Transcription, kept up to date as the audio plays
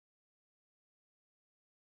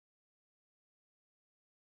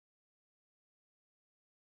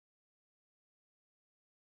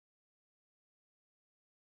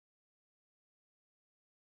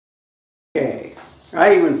Okay,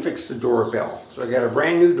 I even fixed the doorbell. So I got a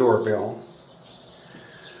brand new doorbell.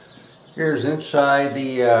 Here's inside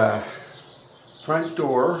the front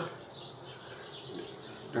door.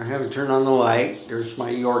 I haven't turned on the light. There's my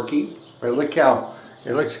Yorkie. But look how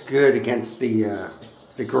it looks good against the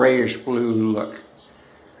grayish blue look.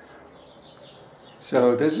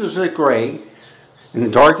 So this is a gray. In the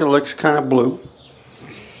dark it looks kind of blue.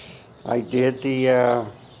 I did the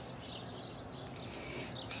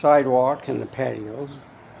sidewalk and the patio,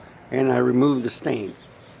 and I removed the stain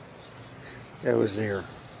that was there.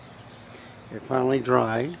 It finally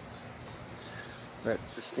dried, but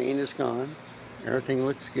the stain is gone. Everything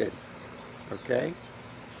looks good. Okay?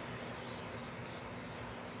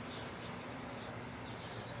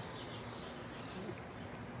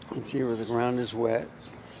 You can see where the ground is wet.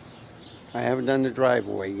 I haven't done the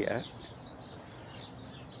driveway yet.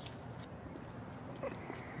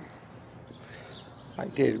 I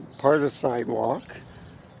did part of the sidewalk.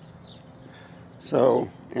 So,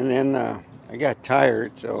 and then I got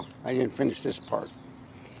tired, so I didn't finish this part.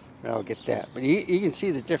 But I'll get that. But you can see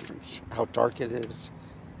the difference, how dark it is.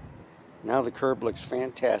 Now the curb looks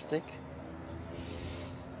fantastic.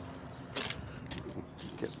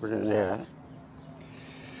 Get rid of that.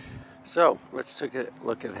 So, let's take a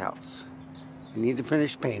look at the house. I need to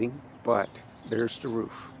finish painting, but there's the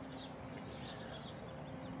roof.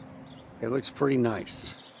 It looks pretty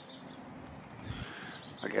nice.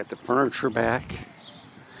 I got the furniture back.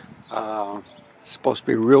 It's supposed to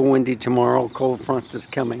be real windy tomorrow. Cold front is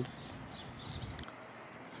coming.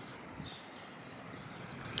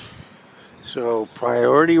 So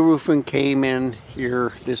Priority Roofing came in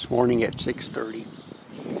here this morning at 6:30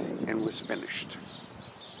 and was finished.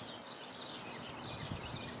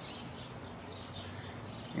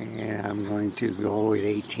 And I'm going to go all the way to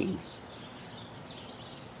 18.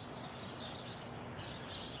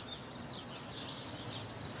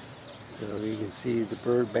 So you can see the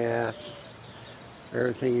bird bath.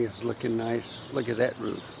 Everything is looking nice. Look at that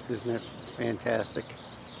roof. Isn't that fantastic?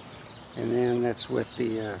 And then that's with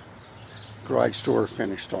the garage door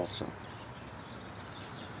finished also.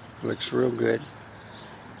 Looks real good.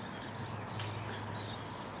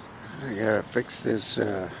 I gotta fix this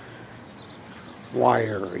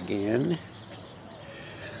wire again.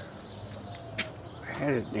 I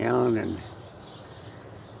had it down and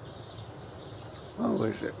what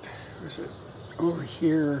was it? Was it over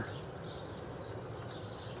here?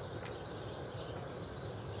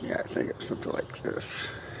 Yeah, I think it's something like this.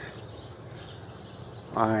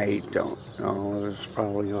 I don't know. It was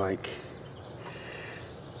probably like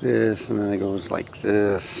this, and then it goes like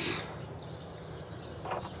this.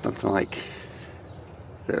 Something like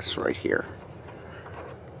this right here.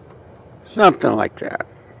 Something like that.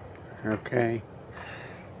 Okay.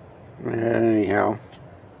 Anyhow.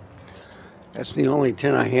 That's the only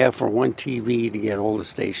tin I have for one TV to get all the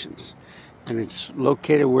stations. And it's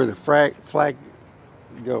located where the flag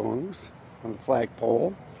goes, on the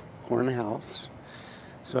flagpole, corner of the house.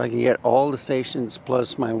 So I can get all the stations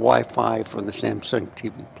plus my Wi-Fi for the Samsung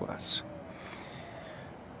TV Plus.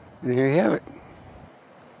 And there you have it.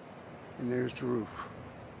 And there's the roof.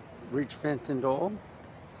 Reach Fenton Dole.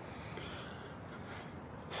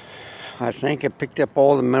 I think I picked up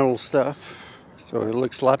all the metal stuff, so it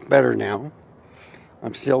looks a lot better now.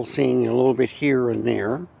 I'm still seeing a little bit here and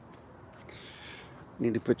there.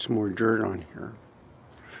 Need to put some more dirt on here.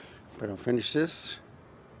 But I'll finish this.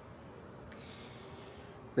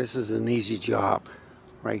 This is an easy job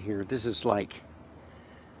right here. This is like,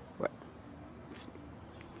 what,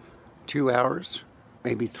 2 hours?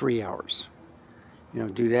 Maybe 3 hours. You know,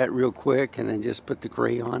 do that real quick and then just put the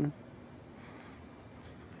gray on.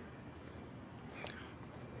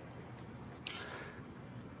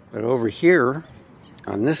 But over here,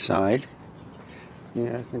 on this side,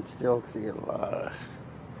 yeah, I can still see a lot of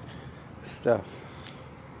stuff.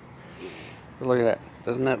 But look at that.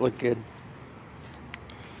 Doesn't that look good?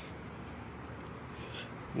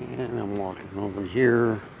 And I'm walking over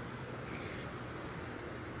here.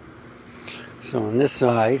 So on this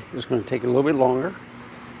side, it's going to take a little bit longer.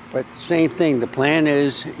 But same thing. The plan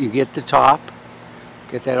is you get the top,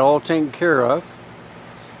 get that all taken care of,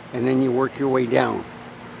 and then you work your way down.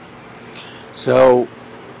 So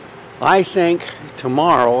I think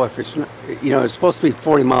tomorrow, if it's, you know, it's supposed to be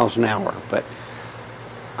 40 miles an hour, but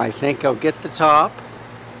I think I'll get the top,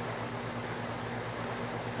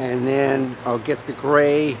 and then I'll get the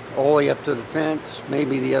gray all the way up to the fence,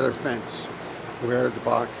 maybe the other fence, where the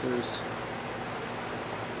box is,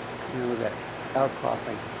 you know, that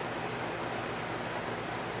outcropping.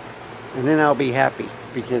 And then I'll be happy,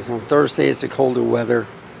 because on Thursday it's a colder weather,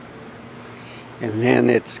 and then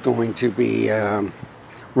it's going to be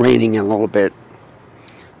raining in a little bit,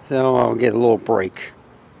 so I'll get a little break.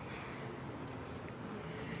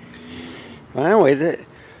 Well, anyway,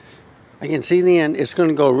 I can see the end. It's going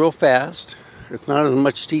to go real fast. It's not as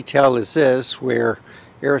much detail as this, where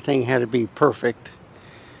everything had to be perfect,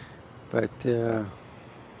 but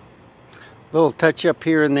little touch up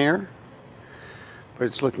here and there, but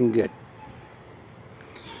it's looking good.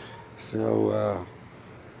 So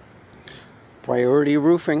Priority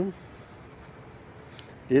Roofing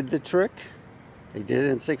did the trick. They did it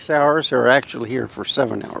in 6 hours. They're actually here for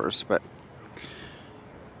 7 hours, but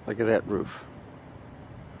look at that roof.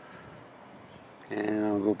 And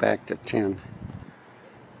I'll go back to 10.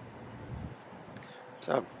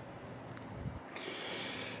 So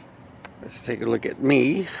let's take a look at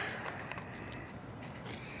me.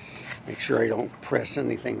 Make sure I don't press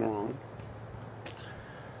anything wrong.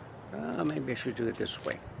 Maybe I should do it this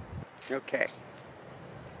way. Okay.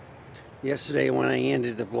 Yesterday when I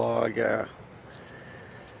ended the vlog,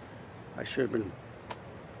 I should have been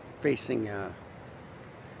facing the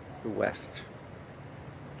west.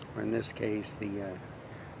 Or in this case, the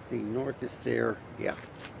north is there. Yeah,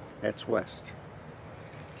 that's west.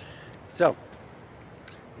 So,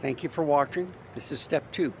 thank you for watching. This is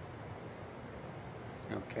step 2.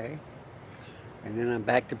 Okay. And then I'm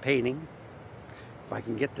back to painting. If I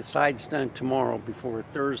can get the sides done tomorrow before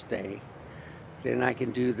Thursday, then I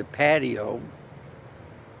can do the patio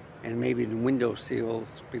and maybe the window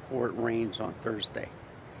seals before it rains on Thursday.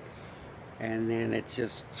 And then it's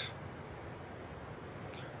just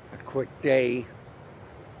a quick day.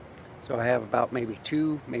 So I have about maybe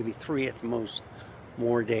 2, maybe 3 at the most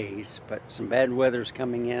more days, but some bad weather's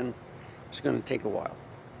coming in. It's going to take a while.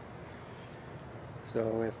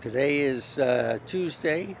 So if today is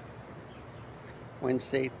Tuesday,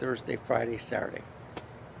 Wednesday, Thursday, Friday, Saturday,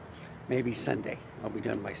 maybe Sunday. I'll be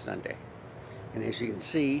done by Sunday. And as you can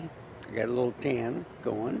see, I got a little tan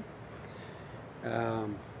going.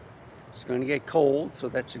 It's going to get cold, so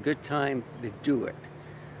that's a good time to do it.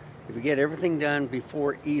 If you get everything done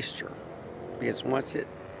before Easter, because once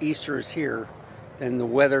Easter is here, then the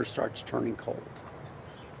weather starts turning cold.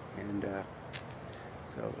 And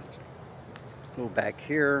so let's go back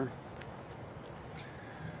here.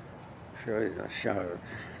 Show you the shot of the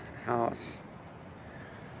house.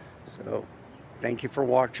 So, thank you for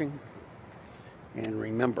watching. And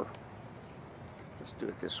remember, let's do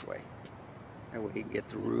it this way. That way you can get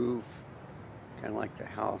the roof, kind of like the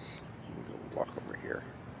house. We'll go walk over here.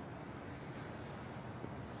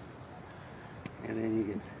 And then you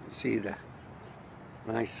can see the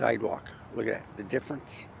nice sidewalk. Look at that, the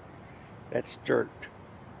difference. That's dirt.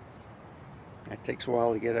 That takes a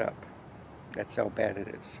while to get up. That's how bad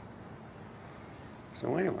it is.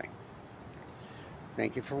 So anyway,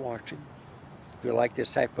 thank you for watching. If you like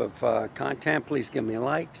this type of content, please give me a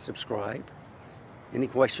like, subscribe. Any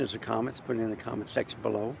questions or comments, put it in the comment section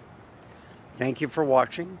below. Thank you for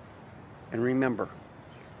watching. And remember,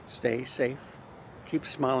 stay safe. Keep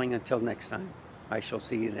smiling until next time. I shall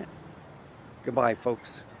see you then. Goodbye,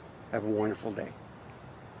 folks. Have a wonderful day.